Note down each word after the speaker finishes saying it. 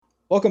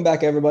Welcome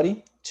back,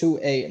 everybody, to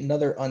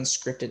another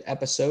unscripted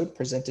episode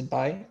presented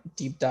by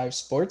Deep Dive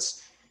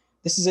Sports.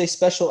 This is a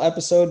special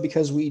episode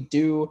because we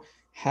do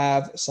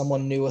have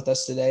someone new with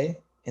us today,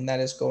 and that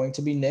is going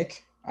to be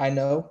Nick. I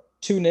know,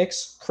 two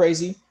Nicks,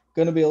 crazy,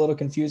 going to be a little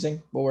confusing,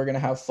 but we're going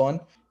to have fun.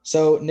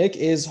 So, Nick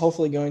is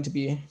hopefully going to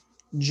be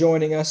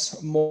joining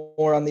us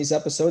more on these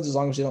episodes as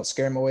long as we don't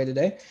scare him away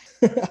today.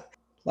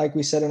 Like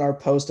we said in our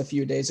post a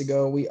few days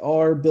ago, we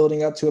are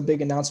building up to a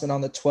big announcement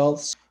on the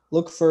 12th.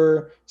 Look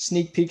for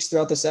sneak peeks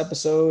throughout this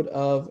episode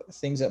of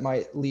things that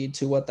might lead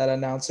to what that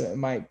announcement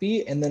might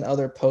be, and then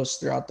other posts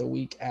throughout the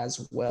week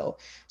as well.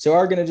 So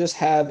we're going to just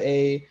have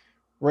a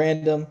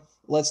random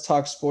let's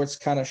talk sports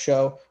kind of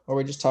show where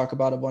we just talk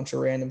about a bunch of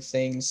random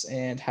things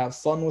and have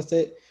fun with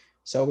it.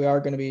 So we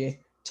are going to be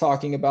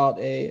talking about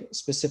a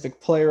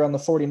specific player on the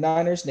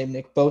 49ers named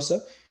Nick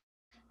Bosa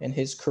and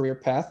his career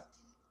path.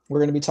 We're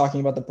going to be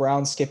talking about the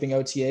Browns skipping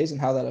OTAs and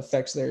how that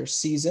affects their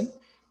season.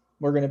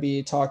 We're going to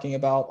be talking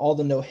about all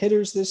the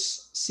no-hitters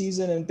this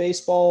season in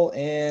baseball,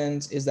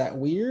 and is that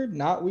weird,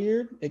 not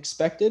weird,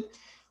 expected?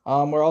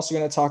 We're also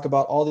going to talk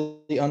about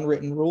all the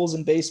unwritten rules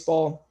in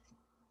baseball,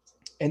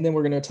 and then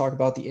we're going to talk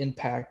about the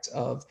impact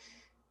of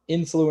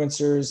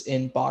influencers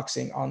in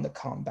boxing on the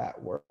combat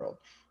world.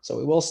 So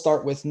we will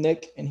start with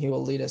Nick, and he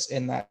will lead us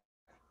in that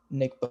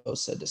Nick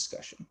Bosa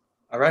discussion.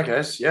 All right,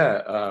 guys.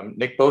 Yeah,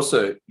 Nick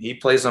Bosa, he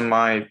plays on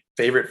my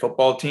favorite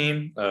football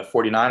team,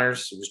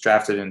 49ers. He was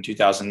drafted in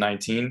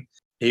 2019.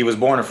 He was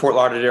born in Fort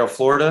Lauderdale,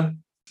 Florida,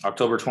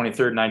 October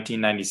 23rd,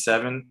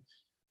 1997.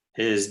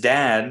 His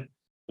dad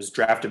was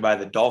drafted by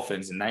the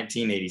Dolphins in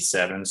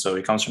 1987, so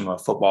he comes from a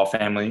football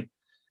family.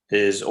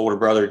 His older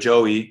brother,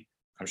 Joey,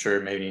 I'm sure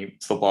maybe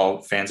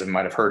football fans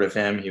might have heard of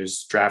him. He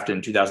was drafted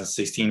in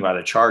 2016 by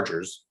the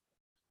Chargers,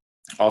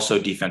 also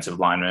defensive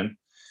lineman.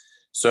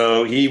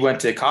 So he went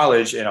to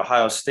college in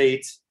Ohio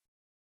State,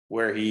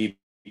 where he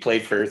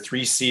played for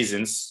 3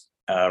 seasons,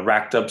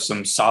 racked up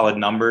some solid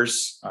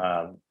numbers.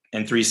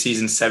 In 3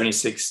 seasons,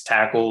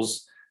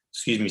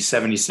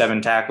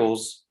 77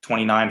 tackles,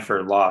 29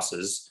 for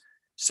losses,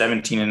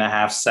 17 and a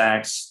half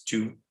sacks,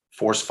 2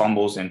 forced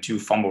fumbles, and 2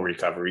 fumble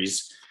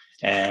recoveries.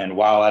 And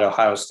while at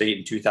Ohio State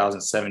in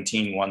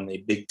 2017, won the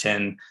Big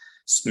Ten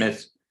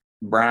Smith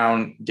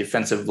Brown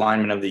Defensive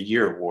Lineman of the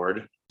Year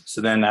award.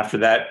 So then after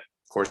that,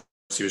 of course,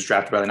 he was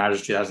drafted by the Niners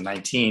in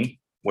 2019,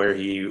 where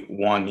he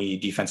won the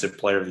Defensive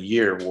Player of the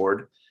Year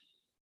award.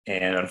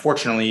 And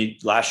unfortunately,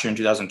 last year in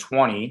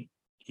 2020,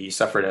 he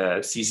suffered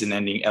a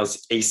season-ending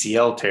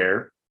ACL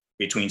tear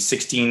between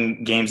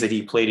 16 games that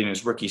he played in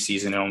his rookie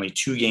season and only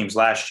 2 games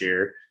last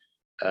year.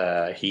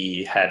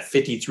 He had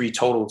 53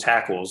 total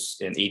tackles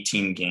in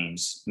 18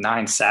 games,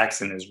 9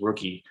 sacks in his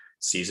rookie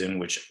season,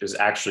 which is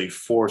actually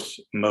 4th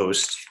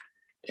most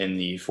in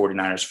the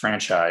 49ers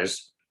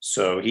franchise.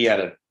 So he had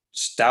a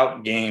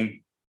stout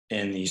game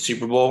in the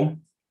Super Bowl,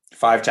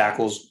 5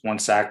 tackles, 1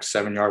 sack,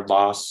 7-yard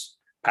loss,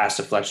 pass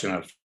deflection,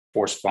 and a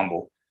forced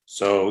fumble.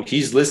 So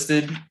he's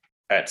listed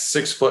at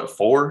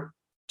 6'4",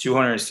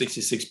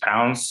 266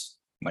 pounds,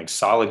 like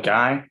solid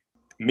guy.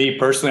 Me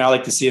personally, I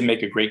like to see him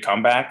make a great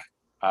comeback.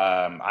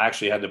 I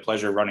actually had the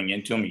pleasure of running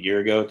into him a year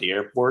ago at the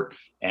airport,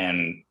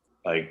 and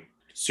like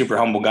super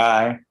humble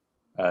guy.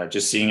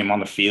 Just seeing him on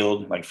the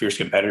field, like fierce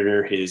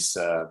competitor. His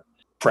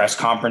press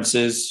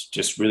conferences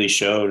just really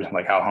showed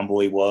like how humble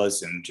he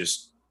was, and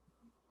just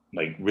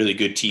like really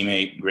good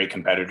teammate, great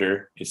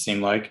competitor, it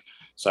seemed like.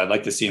 So I'd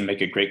like to see him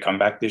make a great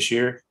comeback this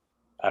year.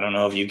 I don't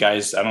know if you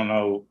guys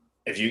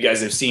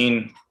have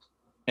seen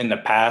in the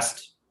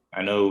past.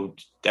 I know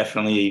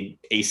definitely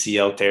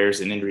ACL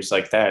tears and injuries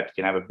like that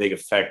can have a big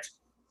effect,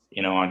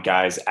 on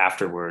guys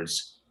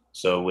afterwards.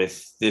 So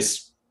with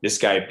this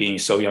guy being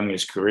so young in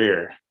his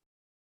career,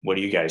 what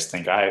do you guys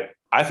think? I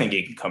think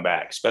he can come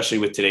back, especially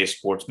with today's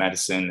sports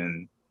medicine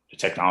and the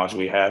technology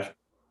we have.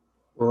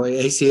 Well,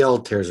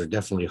 ACL tears are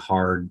definitely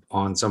hard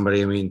on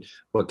somebody. I mean,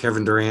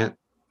 Kevin Durant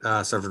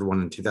suffered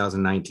one in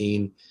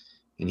 2019,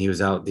 and he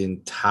was out the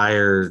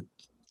entire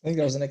I think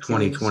that was an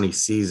 2020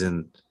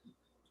 season.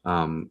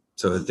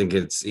 So I think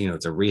it's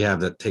a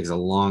rehab that takes a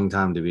long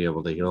time to be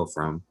able to heal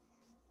from.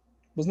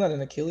 Wasn't that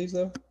an Achilles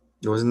though?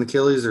 It was an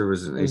Achilles, or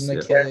was it It was an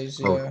Achilles?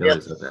 Yeah.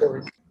 Achilles,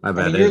 okay. My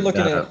bad. I mean,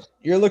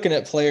 you're looking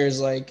at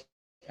players like,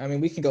 I mean,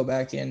 we can go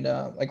back and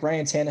like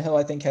Ryan Tannehill,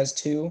 I think has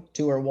 2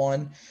 or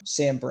 1.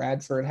 Sam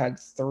Bradford had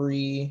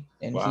 3,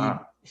 and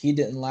Wow. he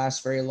didn't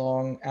last very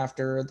long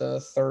after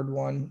the 3rd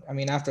one. I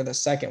mean, after the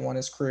 2nd one,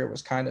 his career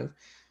was kind of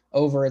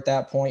over at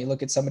that point. You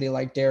look at somebody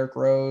like Derrick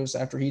Rose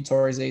after he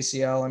tore his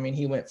ACL. I mean,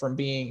 he went from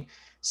being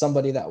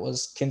somebody that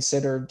was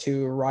considered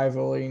to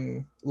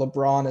rivaling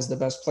LeBron as the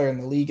best player in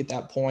the league at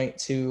that point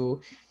to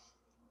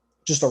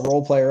just a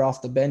role player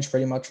off the bench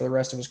pretty much for the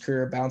rest of his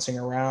career, bouncing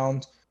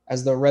around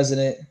as the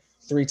resident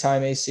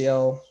 3-time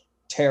ACL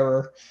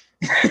terror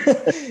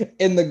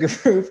in the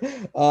group.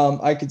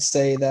 I could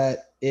say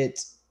that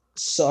it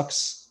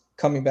sucks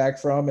coming back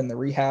from in the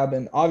rehab,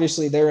 and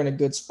obviously they're in a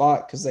good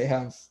spot because they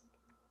have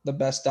the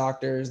best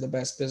doctors, the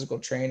best physical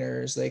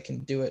trainers. They can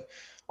do it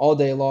all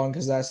day long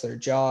because that's their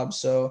job.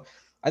 So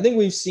I think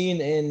we've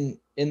seen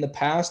in the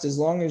past, as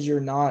long as you're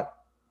not,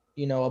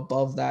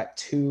 above that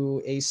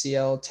 2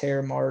 ACL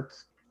tear mark,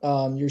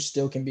 you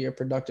still can be a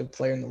productive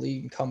player in the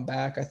league and come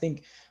back. I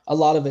think a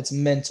lot of it's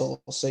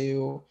mental.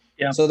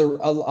 Yeah. So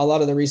a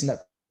lot of the reason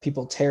that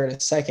people tear it a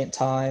second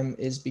time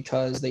is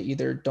because they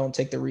either don't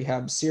take the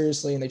rehab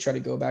seriously and they try to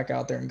go back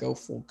out there and go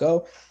full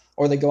go,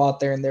 or they go out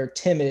there and they're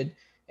timid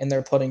and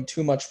they're putting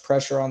too much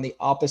pressure on the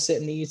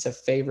opposite knee to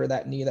favor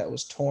that knee that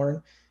was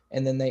torn.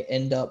 And then they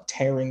end up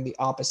tearing the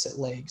opposite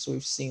leg. So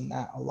we've seen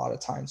that a lot of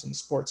times in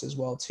sports as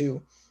well,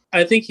 too.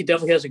 I think he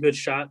definitely has a good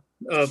shot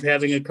of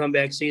having a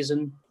comeback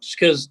season, just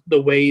because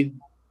the way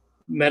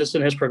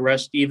medicine has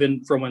progressed,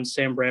 even from when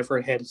Sam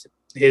Bradford had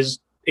his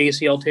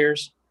ACL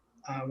tears.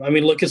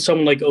 Look at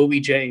someone like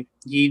OBJ.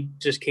 He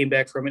just came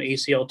back from an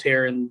ACL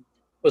tear, and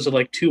was it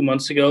like 2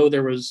 months ago?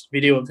 There was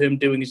video of him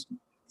doing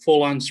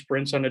full-on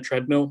sprints on a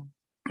treadmill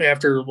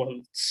after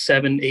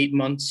 7-8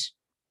 months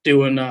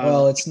doing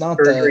it's not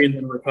surgery and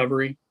then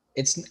recovery.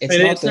 It's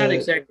not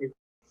exactly.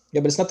 Yeah,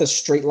 but it's not the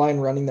straight line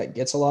running that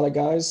gets a lot of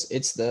guys.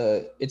 It's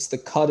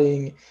the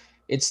cutting.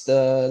 It's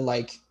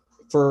the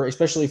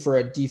especially for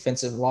a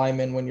defensive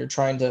lineman, when you're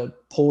trying to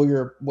pull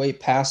your weight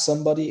past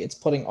somebody, it's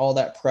putting all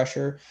that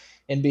pressure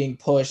and being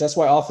pushed. That's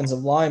why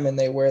offensive linemen,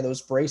 they wear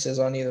those braces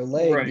on either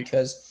leg, right,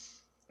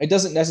 because it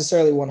doesn't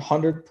necessarily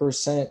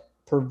 100%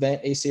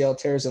 prevent ACL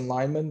tears in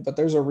linemen, but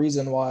there's a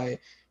reason why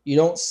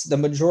the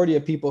majority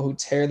of people who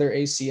tear their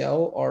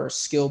ACL are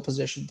skill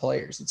position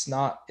players. It's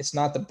not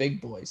the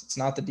big boys. It's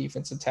not the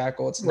defensive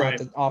tackle. It's not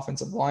the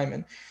offensive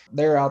lineman.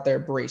 They're out there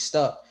braced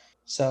up.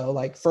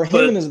 So for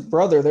him and his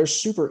brother, they're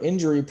super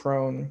injury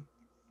prone.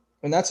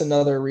 And that's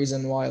another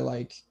reason why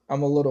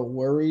I'm a little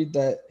worried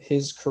that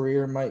his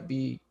career might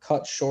be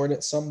cut short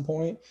at some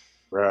point.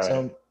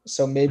 Right.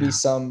 So maybe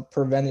some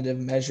preventative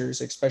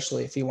measures,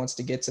 especially if he wants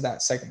to get to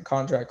that second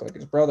contract like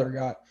his brother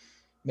got.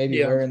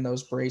 Maybe wearing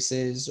those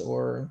braces.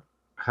 Or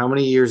how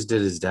many years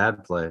did his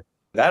dad play?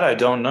 That I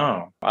don't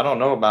know. I don't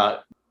know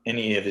about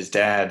any of his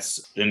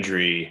dad's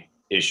injury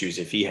issues,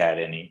 if he had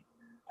any.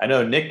 I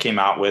know Nick came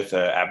out with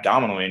an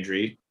abdominal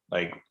injury,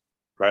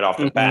 right off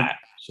the bat.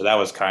 So that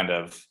was kind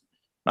of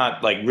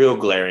not real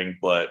glaring,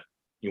 but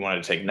you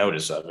wanted to take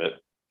notice of it.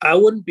 I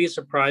wouldn't be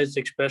surprised,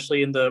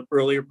 especially in the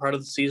earlier part of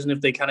the season, if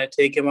they kind of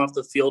take him off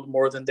the field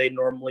more than they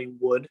normally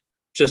would,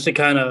 just to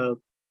kind of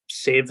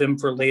save him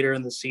for later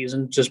in the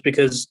season, just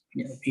because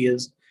he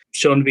is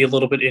shown to be a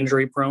little bit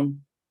injury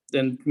prone.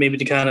 Then maybe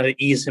to kind of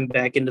ease him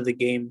back into the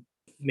game,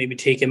 maybe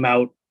take him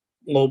out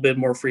a little bit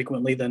more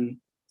frequently than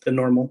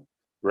normal.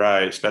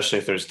 Right, especially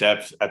if there's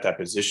depth at that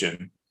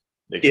position,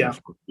 they can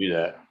do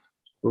that.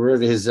 We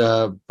heard his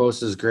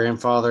Bosa's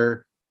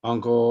grandfather,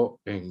 uncle,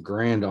 and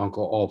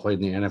granduncle all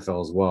played in the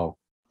NFL as well.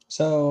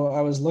 So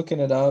I was looking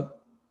it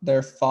up.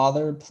 Their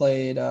father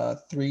played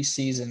 3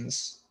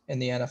 seasons in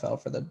the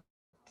NFL for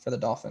the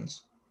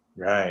Dolphins.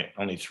 Right,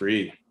 only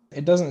 3.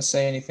 It doesn't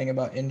say anything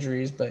about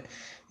injuries, but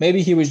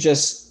maybe he was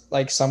just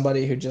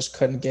somebody who just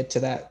couldn't get to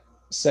that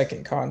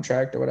second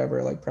contract or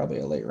whatever, probably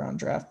a late round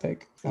draft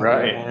pick.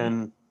 Right.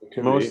 And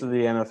most of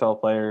the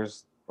NFL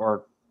players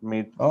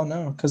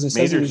because it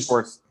says major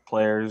sports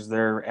players,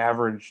 their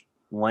average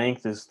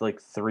length is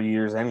 3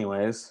 years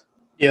anyways.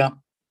 Yeah.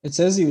 It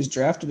says he was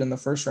drafted in the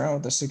first round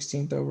with the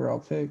 16th overall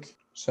pick.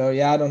 So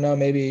I don't know,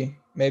 maybe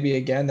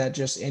again, that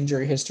just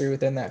injury history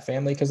within that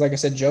family. Because like I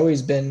said,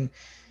 Joey's been,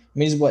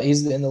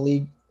 he's in the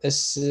league.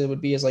 This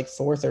would be his 4th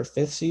or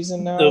 5th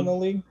season now in the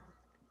league.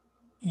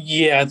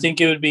 Yeah, I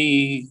think it would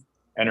be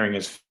entering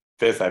his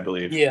 5th, I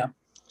believe. Yeah.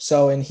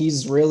 So, and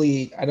he's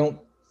really, I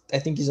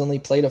think he's only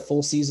played a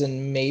full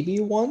season maybe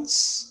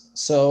once.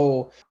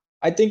 So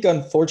I think,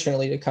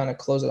 unfortunately, to kind of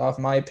close it off,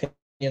 my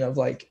opinion of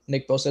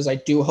Nick Bosa says, I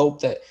do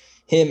hope that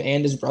him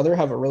and his brother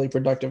have a really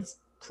productive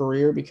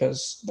career,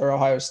 because they're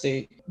Ohio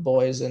State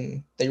boys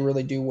and they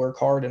really do work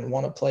hard and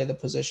want to play the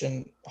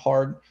position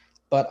hard.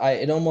 But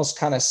it almost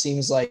kind of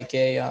seems like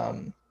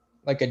a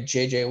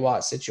JJ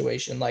Watt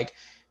situation.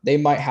 They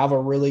might have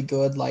a really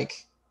good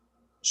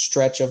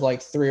stretch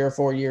of 3 or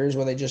 4 years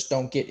where they just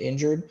don't get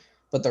injured,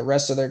 but the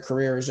rest of their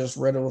career is just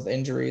riddled with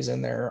injuries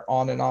and they're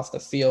on and off the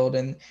field.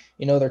 And,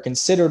 they're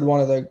considered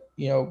one of the,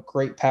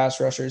 great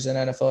pass rushers in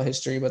NFL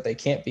history, but they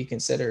can't be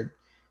considered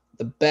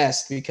the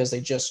best because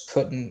they just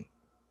couldn't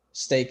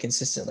stay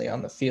consistently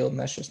on the field. And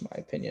that's just my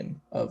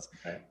opinion of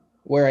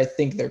where I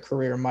think their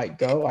career might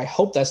go. I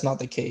hope that's not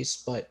the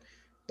case, but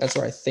that's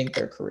where I think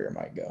their career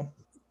might go.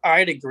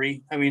 I'd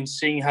agree.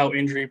 Seeing how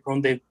injury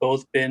prone they've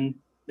both been,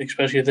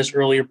 especially at this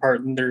earlier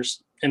part in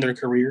their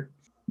career,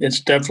 it's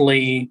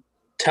definitely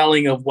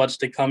telling of what's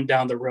to come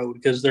down the road,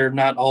 because they're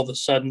not all of a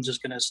sudden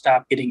just going to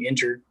stop getting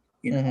injured.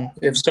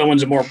 If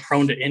someone's more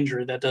prone to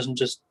injury, that doesn't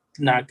just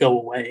not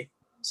go away.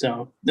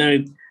 So,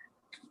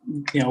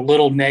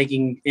 little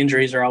nagging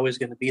injuries are always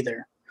going to be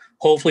there.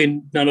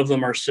 Hopefully none of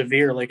them are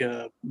severe, like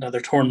another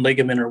torn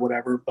ligament or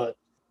whatever, but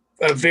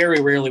very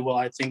rarely will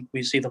I think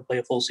we see them play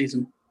a full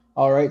season.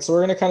 All right, so we're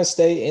going to kind of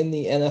stay in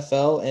the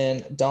NFL,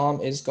 and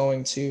Dom is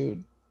going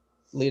to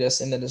lead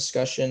us in the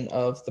discussion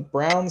of the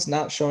Browns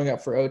not showing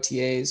up for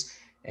OTAs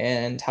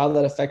and how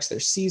that affects their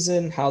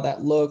season, how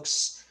that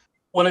looks.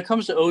 When it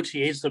comes to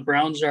OTAs, the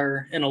Browns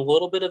are in a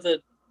little bit of a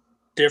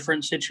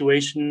different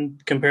situation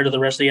compared to the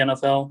rest of the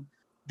NFL.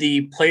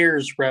 The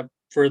players rep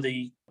for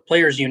the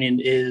players union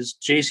is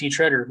JC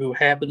Treader, who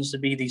happens to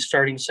be the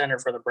starting center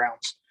for the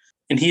Browns.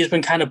 And he's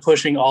been kind of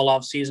pushing all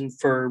off season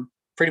for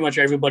pretty much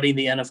everybody in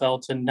the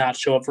NFL to not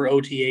show up for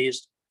OTAs,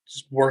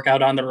 just work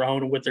out on their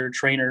own with their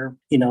trainer,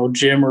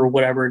 gym or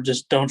whatever,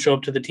 just don't show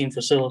up to the team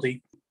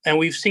facility. And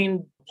we've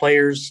seen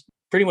players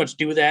pretty much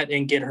do that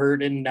and get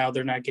hurt, and now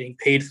they're not getting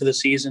paid for the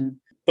season.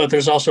 But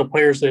there's also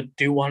players that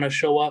do want to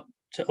show up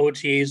to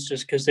OTAs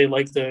just because they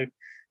like the,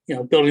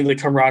 building the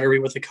camaraderie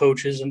with the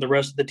coaches and the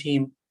rest of the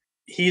team.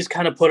 He's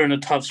kind of put in a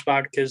tough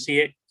spot because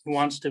he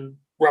wants to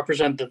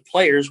represent the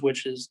players,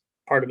 which is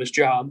part of his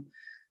job,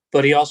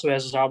 but he also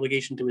has his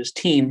obligation to his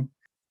team.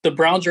 The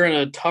Browns are in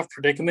a tough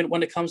predicament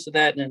when it comes to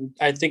that. And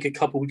I think a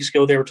couple weeks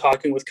ago, they were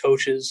talking with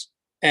coaches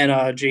and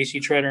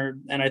JC Treader,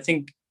 and I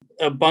think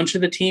a bunch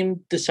of the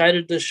team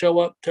decided to show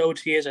up to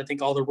OTAs. I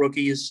think all the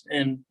rookies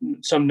and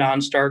some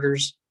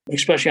non-starters,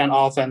 especially on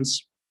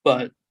offense,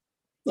 but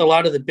a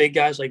lot of the big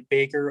guys like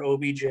Baker,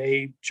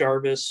 OBJ,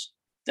 Jarvis,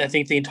 I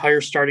think the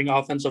entire starting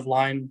offensive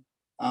line.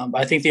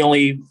 I think the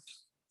only,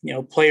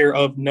 player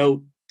of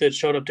note that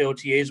showed up to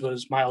OTAs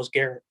was Myles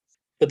Garrett.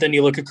 But then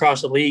you look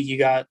across the league, you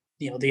got,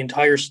 the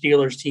entire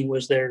Steelers team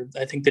was there.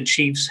 I think the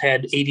Chiefs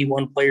had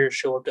 81 players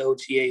show up to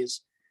OTAs.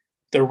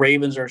 The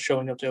Ravens are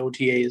showing up to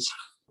OTAs.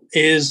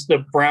 Is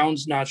the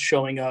Browns not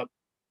showing up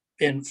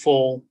in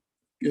full?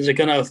 Is it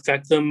going to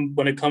affect them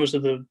when it comes to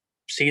the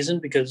season?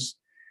 Because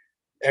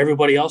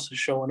everybody else is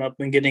showing up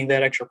and getting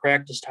that extra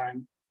practice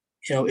time.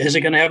 Is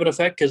it going to have an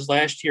effect? Because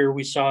last year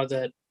we saw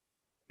that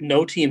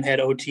no team had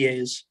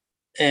OTAs,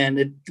 and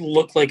it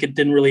looked like it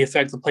didn't really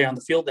affect the play on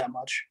the field that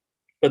much.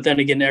 But then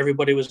again,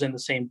 everybody was in the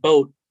same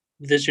boat.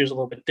 This year's a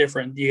little bit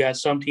different. You got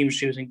some teams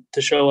choosing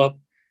to show up,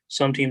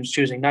 some teams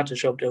choosing not to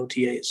show up to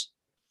OTAs.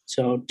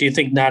 So do you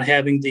think not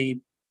having the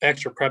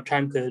extra prep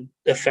time could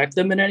affect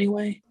them in any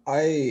way?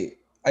 I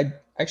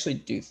actually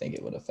do think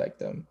it would affect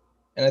them.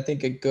 And I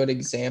think a good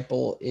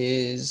example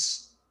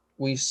is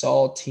we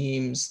saw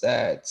teams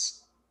that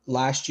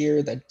last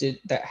year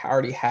that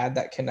already had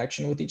that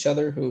connection with each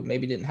other, who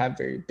maybe didn't have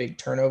very big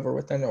turnover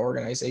within the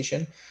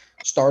organization,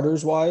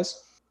 starters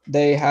wise.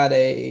 They had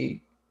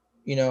a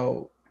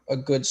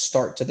good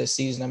start to the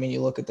season. I mean,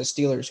 you look at the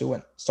Steelers who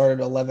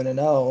started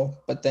 11-0,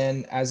 but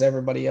then as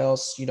everybody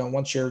else,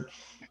 once you're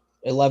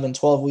 11,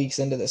 12 weeks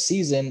into the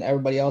season,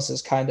 everybody else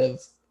is kind of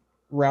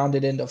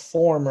rounded into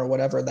form or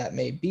whatever that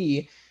may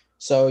be.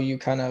 So you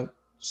kind of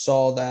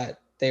saw that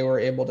they were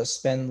able to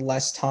spend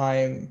less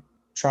time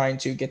trying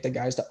to get the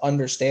guys to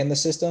understand the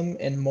system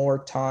and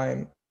more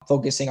time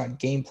focusing on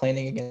game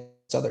planning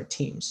against other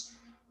teams.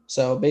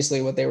 So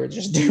basically what they were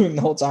just doing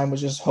the whole time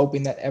was just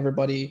hoping that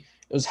it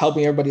was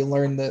helping everybody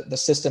learn the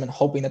system and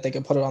hoping that they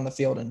could put it on the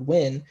field and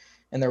win.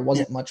 And there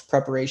wasn't much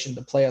preparation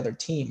to play other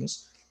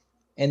teams.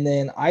 And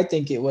then I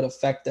think it would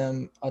affect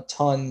them a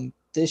ton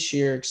this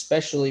year,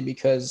 especially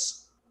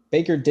because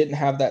Baker didn't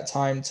have that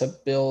time to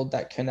build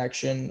that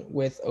connection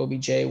with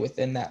OBJ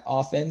within that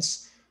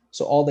offense.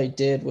 So all he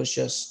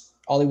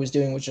was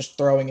doing was just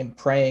throwing and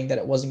praying that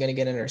it wasn't going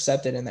to get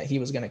intercepted and that he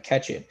was going to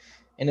catch it.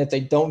 And if they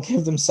don't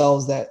give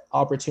themselves that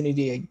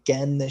opportunity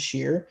again this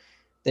year,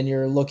 then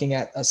you're looking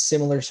at a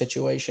similar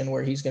situation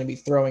where he's going to be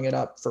throwing it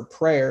up for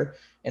prayer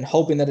and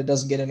hoping that it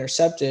doesn't get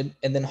intercepted,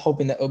 and then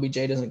hoping that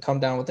OBJ doesn't come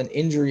down with an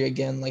injury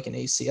again, like an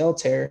ACL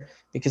tear,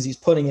 because he's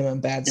putting him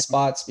in bad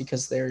spots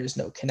because there is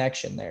no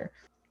connection there.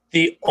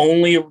 The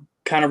only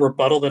kind of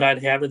rebuttal that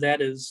I'd have to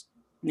that is,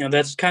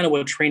 that's kind of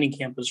what training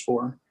camp is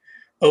for.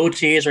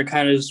 OTAs are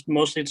kind of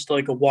mostly just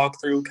like a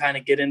walkthrough, kind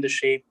of get into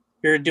shape.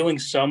 You're doing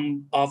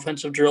some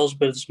offensive drills,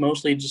 but it's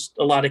mostly just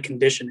a lot of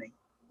conditioning.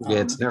 Yeah,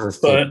 it's never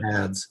full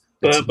pads.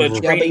 But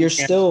training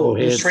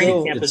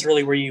camp is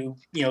really where you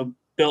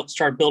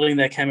start building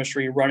that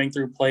chemistry, running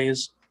through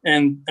plays.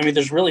 And I mean,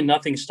 there's really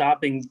nothing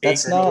stopping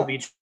Baker and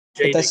OBJ.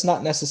 But that's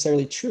not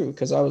necessarily true,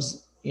 because I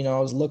was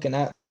looking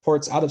at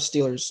reports out of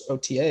Steelers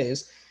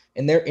OTAs,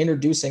 and they're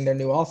introducing their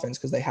new offense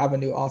because they have a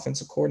new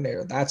offensive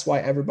coordinator. That's why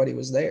everybody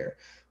was there,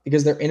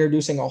 because they're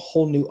introducing a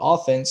whole new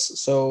offense.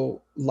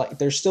 So like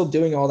they're still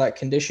doing all that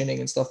conditioning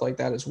and stuff like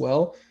that as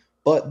well,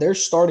 but they're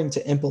starting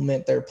to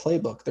implement their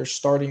playbook. They're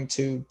starting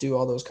to do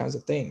all those kinds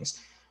of things.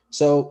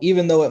 So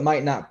even though it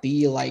might not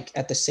be like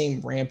at the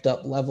same ramped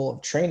up level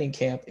of training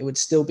camp, it would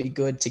still be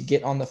good to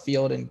get on the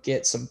field and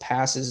get some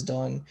passes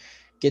done,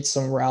 get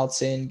some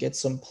routes in, get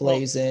some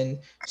plays in,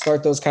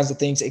 start those kinds of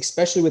things,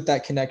 especially with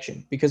that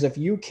connection. Because if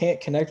you can't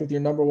connect with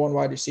your number one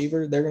wide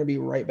receiver, they're going to be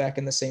right back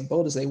in the same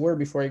boat as they were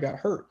before he got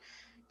hurt.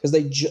 Because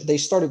they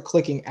started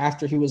clicking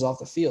after he was off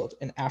the field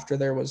and after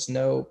there was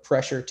no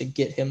pressure to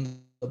get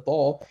him the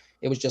ball.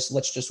 It was just,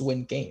 let's just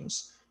win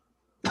games.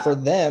 For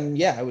them,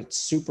 yeah, it was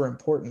super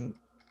important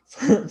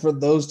for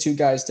those two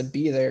guys to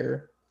be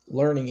there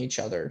learning each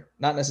other,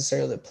 not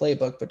necessarily the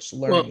playbook, but just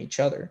learning each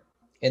other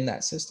in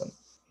that system.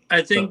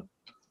 I think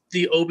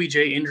the OBJ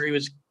injury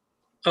was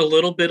a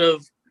little bit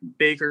of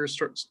Baker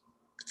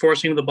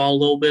forcing the ball a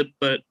little bit,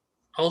 but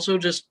also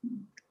just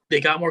they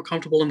got more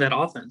comfortable in that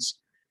offense.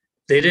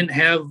 They didn't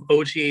have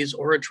OTAs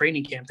or a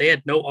training camp. They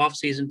had no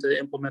offseason to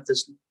implement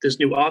this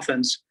new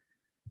offense.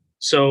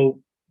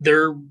 So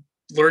their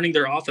learning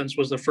their offense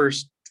was the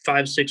first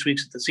 5-6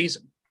 weeks of the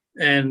season.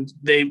 And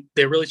they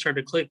really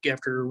started to click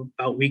after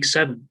about week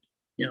 7,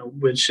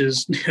 which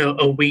is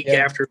a week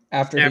after he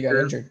got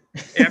injured.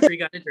 After he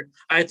got injured.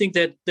 I think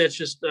that's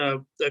just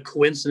a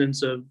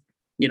coincidence of,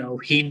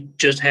 he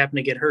just happened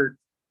to get hurt.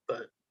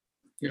 But,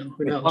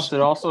 who knows? Plus,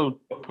 it also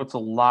puts a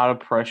lot of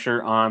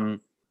pressure on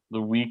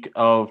the week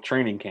of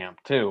training camp,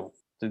 too,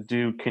 to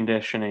do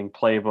conditioning,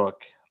 playbook,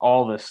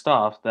 all this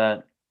stuff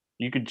that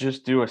you could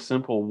just do a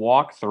simple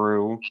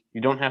walkthrough.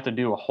 You don't have to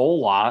do a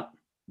whole lot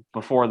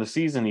before the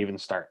season even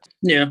starts.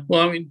 Yeah,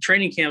 well, I mean,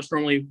 training camp's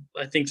normally,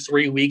 I think,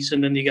 3 weeks,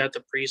 and then you got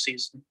the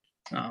preseason.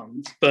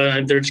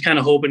 But they're just kind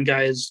of hoping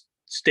guys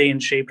stay in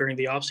shape during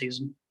the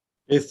offseason.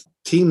 If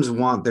teams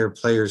want their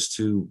players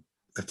to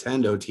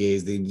attend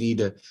OTAs, they need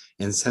to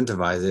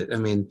incentivize it. I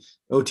mean,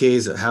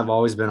 OTAs have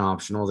always been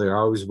optional. They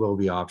always will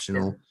be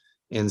optional.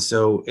 Yeah. And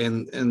so,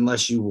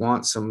 unless you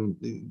want some,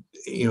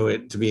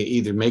 it to be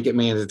either make it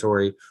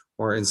mandatory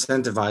or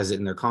incentivize it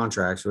in their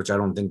contracts, which I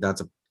don't think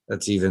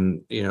that's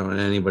even, in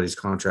anybody's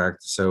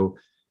contract. So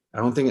I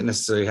don't think it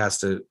necessarily has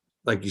to,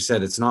 like you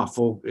said, it's not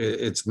full,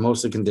 it's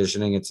mostly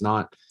conditioning. It's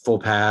not full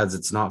pads.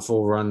 It's not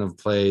full run of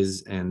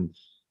plays. And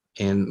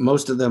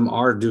most of them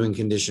are doing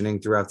conditioning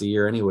throughout the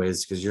year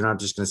anyways, because you're not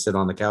just going to sit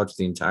on the couch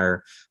the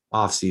entire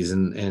off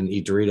season and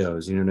eat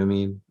Doritos. You know what I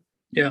mean?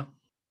 Yeah.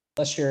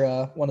 Unless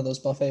you're one of those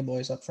buffet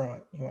boys up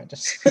front, you might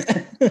just.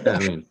 I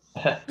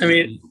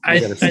mean, I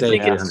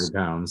think 100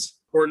 pounds.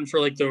 Important for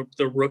like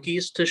the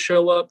rookies to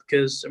show up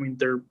because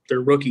they're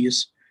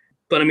rookies,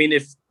 but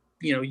if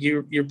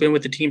you've been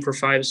with the team for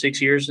 5-6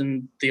 years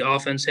and the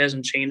offense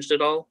hasn't changed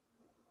at all,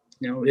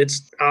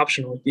 it's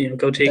optional.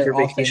 Go take your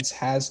vacation. Offense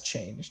has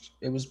changed.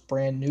 It was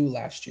brand new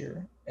last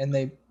year, and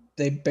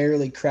they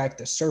barely cracked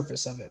the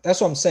surface of it.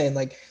 That's what I'm saying.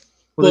 Like,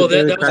 well,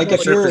 that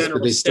was more of a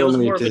general, they still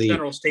made it to the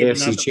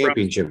AFC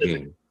Championship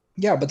game.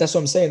 Yeah, but that's what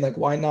I'm saying. Like,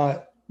 why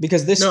not?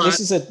 Because this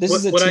is a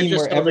team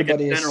where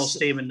everybody is general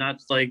statement,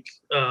 not like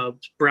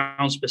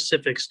Brown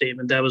specific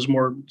statement. That was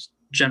more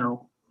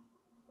general.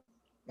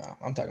 No,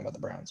 I'm talking about the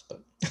Browns,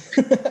 but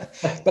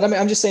but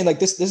I'm just saying, like,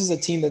 this is a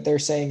team that they're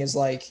saying is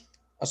like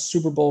a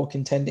Super Bowl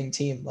contending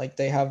team. Like,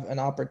 they have an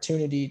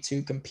opportunity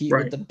to compete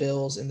with the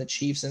Bills and the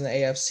Chiefs in the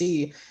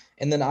AFC.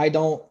 And then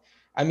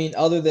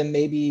other than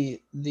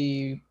maybe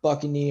the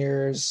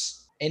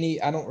Buccaneers,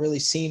 I don't really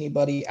see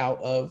anybody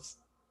out of,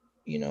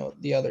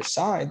 the other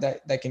side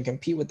that can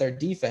compete with their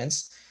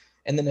defense.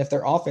 And then if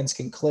their offense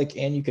can click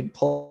and you can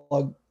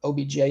plug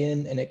OBJ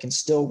in and it can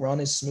still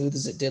run as smooth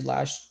as it did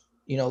last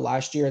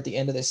year at the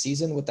end of the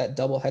season with that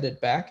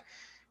double-headed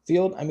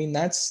backfield,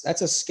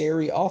 that's a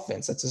scary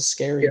offense. That's a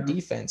scary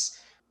defense.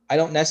 I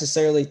don't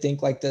necessarily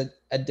think like the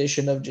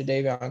addition of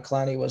Jadeveon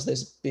Clowney was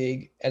this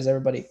big as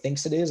everybody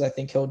thinks it is. I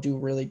think he'll do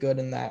really good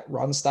in that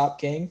run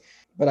stop game,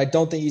 but I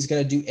don't think he's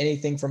going to do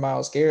anything for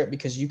Myles Garrett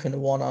because you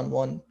can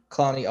one-on-one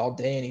Clowney all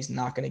day and he's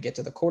not going to get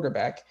to the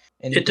quarterback.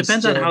 And it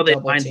depends on how they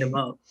line him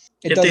up.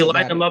 If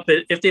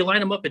they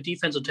line him up at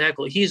defensive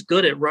tackle, he's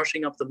good at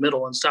rushing up the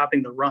middle and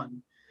stopping the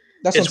run.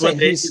 That's what I'm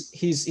saying.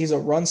 He's a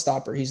run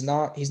stopper. He's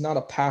not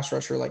a pass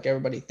rusher like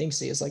everybody thinks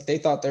he is. Like, they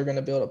thought they're going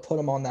to be able to put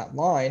him on that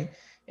line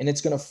and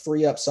it's going to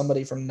free up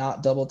somebody from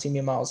not double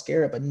teaming Myles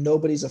Garrett, but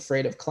nobody's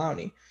afraid of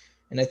Clowney.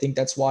 And I think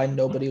that's why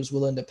nobody was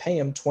willing to pay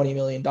him $20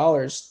 million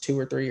 2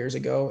 or 3 years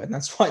ago. And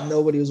that's why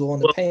nobody was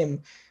willing to pay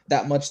him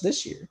that much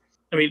this year.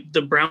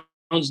 The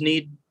Browns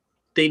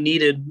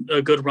needed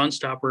a good run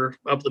stopper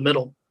up the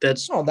middle.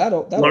 That's one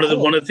of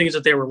the things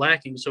that they were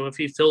lacking. So if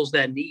he fills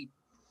that need,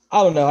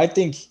 I don't know. I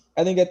think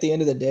at the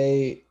end of the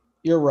day,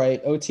 you're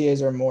right.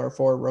 OTAs are more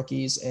for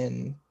rookies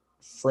and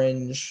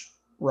fringe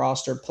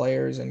roster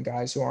players and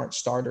guys who aren't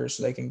starters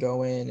so they can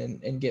go in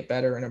and get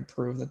better and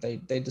improve that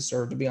they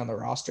deserve to be on the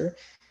roster.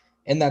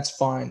 And that's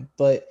fine.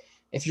 But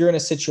if you're in a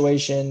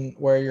situation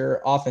where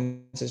your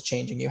offense is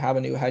changing, you have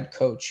a new head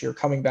coach, you're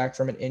coming back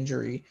from an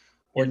injury,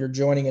 or you're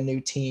joining a new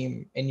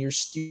team and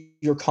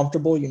you're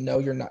comfortable,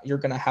 you're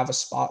going to have a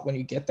spot when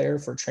you get there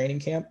for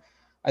training camp,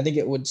 I think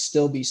it would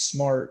still be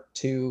smart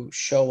to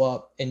show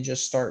up and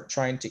just start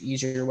trying to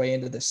ease your way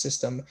into the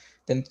system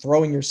than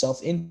throwing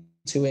yourself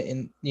into it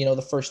in,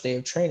 the first day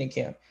of training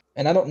camp.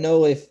 And I don't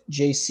know if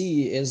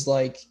JC is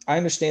like, I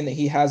understand that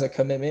he has a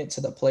commitment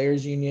to the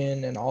players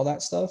union and all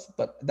that stuff,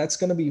 but that's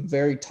going to be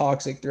very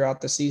toxic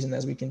throughout the season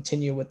as we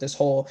continue with this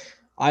whole,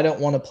 I don't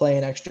want to play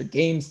an extra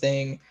game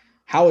thing.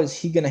 How is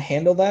he going to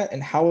handle that?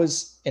 And how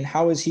is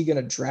he going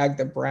to drag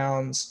the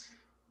Browns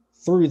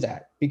through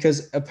that?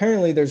 Because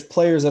apparently there's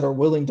players that are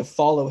willing to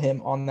follow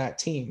him on that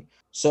team.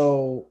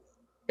 So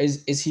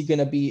is him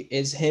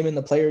and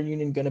the player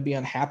union going to be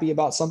unhappy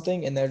about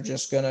something and they're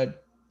just going to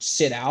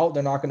sit out?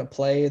 They're not going to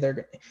play.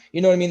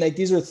 You know what I mean? Like,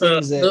 these are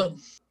things that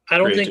I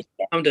don't think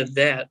it'll come to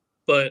that,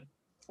 but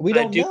we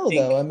don't know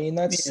though. I mean,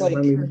 that's this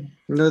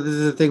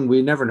is the thing.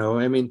 We never know.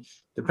 I mean,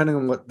 depending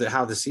on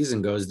how the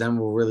season goes, then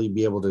we'll really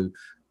be able to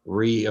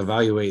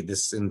reevaluate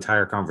this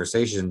entire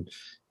conversation.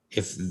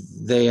 If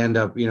they end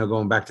up,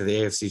 going back to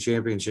the AFC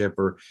Championship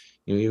or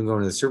even going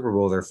to the Super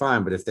Bowl, they're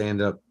fine. But if they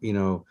end up,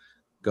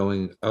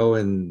 going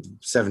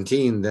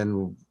 0-17,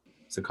 then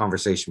it's a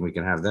conversation we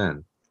can have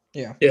then.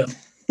 Yeah. Yeah.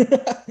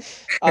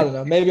 I don't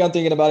know. Maybe I'm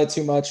thinking about it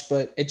too much,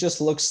 but it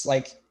just looks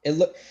like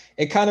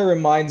it kind of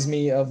reminds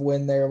me of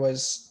when there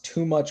was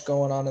too much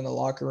going on in the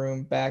locker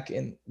room back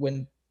in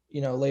when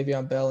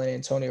Le'Veon Bell and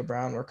Antonio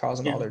Brown were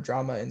causing all their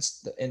drama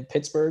in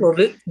Pittsburgh. Well,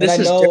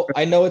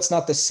 I know it's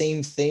not the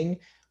same thing,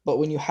 but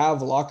when you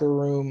have locker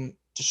room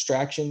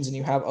distractions and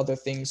you have other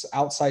things,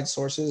 outside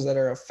sources that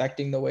are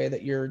affecting the way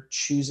that you're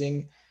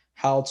choosing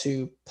how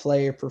to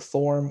play or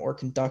perform or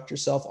conduct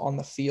yourself on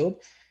the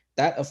field,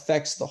 that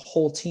affects the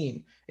whole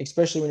team,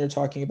 especially when you're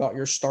talking about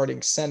your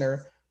starting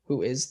center,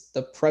 who is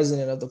the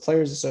president of the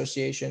Players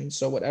Association.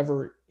 So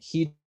whatever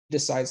he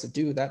decides to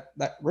do, that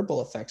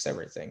ripple affects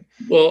everything.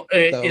 Well,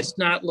 it's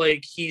not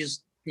like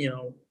he's,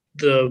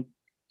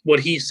 what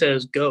he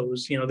says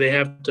goes. They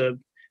have to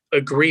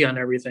agree on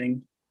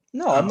everything.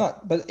 No, I'm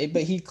not. But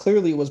he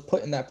clearly was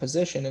put in that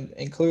position,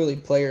 and clearly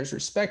players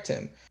respect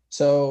him.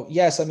 So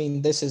yes, I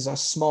mean, this is a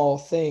small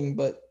thing,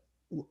 but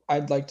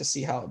I'd like to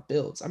see how it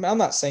builds. I mean, I'm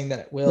not saying that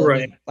it will. Right.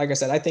 I mean, like I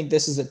said, I think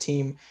this is a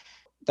team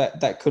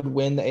that could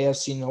win the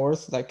AFC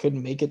North, that could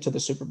make it to the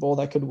Super Bowl,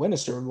 that could win a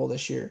Super Bowl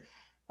this year.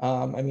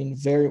 I mean,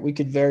 we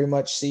could very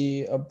much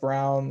see a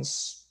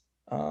Browns,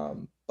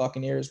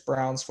 Buccaneers,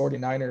 Browns,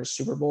 49ers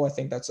Super Bowl. I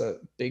think that's a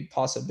big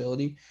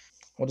possibility.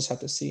 We'll just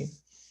have to see.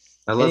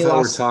 I love how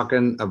we're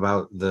talking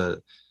about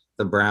the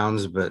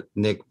Browns, but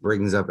Nick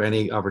brings up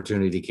any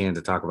opportunity he can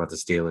to talk about the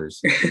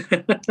Steelers.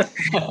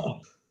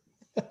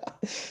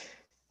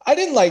 I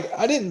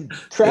didn't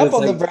crap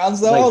on the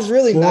Browns though. I was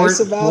really nice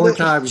about it. 4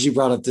 times you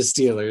brought up the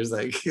Steelers,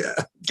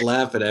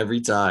 laughing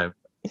every time.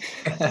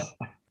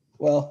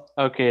 Well,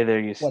 okay, there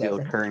you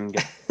Steel Curtain.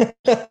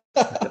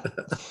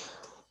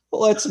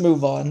 Let's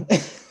move on.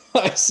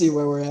 I see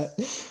where we're at.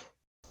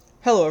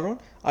 Hello, everyone.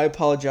 I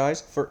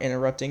apologize for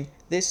interrupting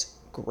this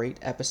great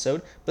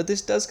episode, but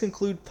this does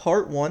conclude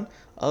part 1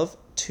 of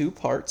 2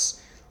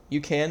 parts. You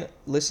can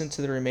listen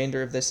to the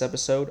remainder of this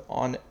episode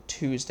on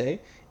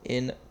Tuesday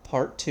in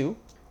part 2,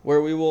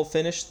 where we will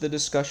finish the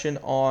discussion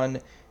on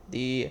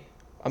the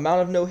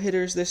amount of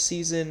no-hitters this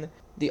season,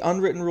 the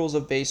unwritten rules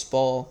of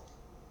baseball,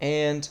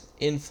 and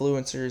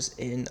influencers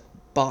in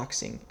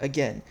boxing.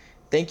 Again,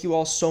 thank you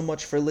all so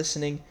much for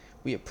listening.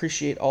 We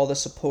appreciate all the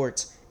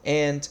support.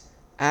 And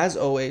as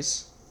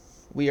always,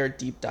 we are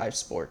Deep Dive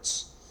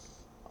Sports.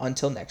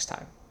 Until next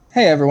time.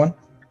 Hey everyone.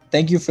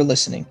 Thank you for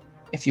listening.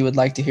 If you would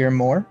like to hear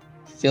more,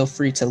 feel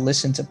free to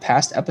listen to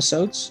past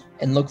episodes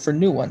and look for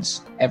new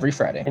ones every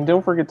Friday. And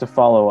don't forget to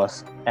follow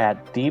us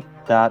at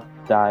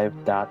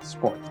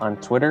deep.dive.sports on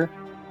Twitter,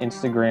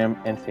 Instagram,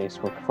 and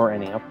Facebook for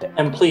any updates.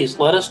 And please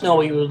let us know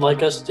what you would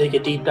like us to take a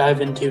deep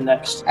dive into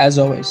next. As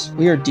always,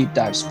 we are Deep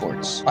Dive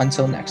Sports.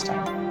 Until next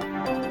time.